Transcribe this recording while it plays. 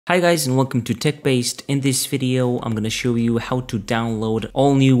Hi guys and welcome to TechBased. In this video, I'm going to show you how to download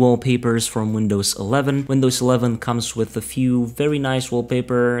all new wallpapers from Windows 11. Windows 11 comes with a few very nice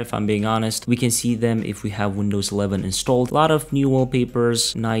wallpaper, if I'm being honest. We can see them if we have Windows 11 installed. A lot of new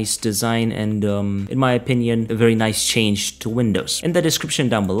wallpapers, nice design, and in my opinion, a very nice change to Windows. In the description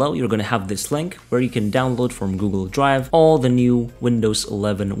down below, you're going to have this link where you can download from Google Drive all the new Windows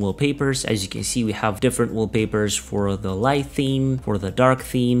 11 wallpapers. As you can see, we have different wallpapers for the light theme, for the dark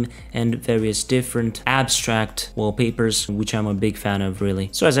theme, and various different abstract wallpapers, which I'm a big fan of, really.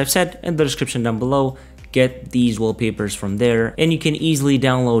 So as I've said in the description down below, get these wallpapers from there, and you can easily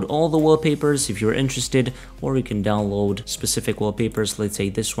download all the wallpapers if you're interested, or you can download specific wallpapers. Let's say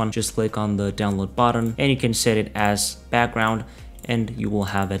this one, just click on the download button and you can set it as background and you will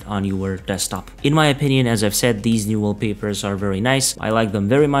have it on your desktop. In my opinion, as I've said, these new wallpapers are very nice. I like them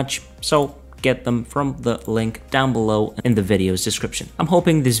very much, so get them from the link down below in the video's description. I'm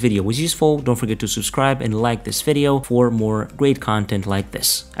hoping this video was useful. Don't forget to subscribe and like this video for more great content like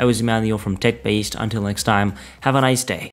this. I was Emmanuel from TechBased. Until next time, have a nice day.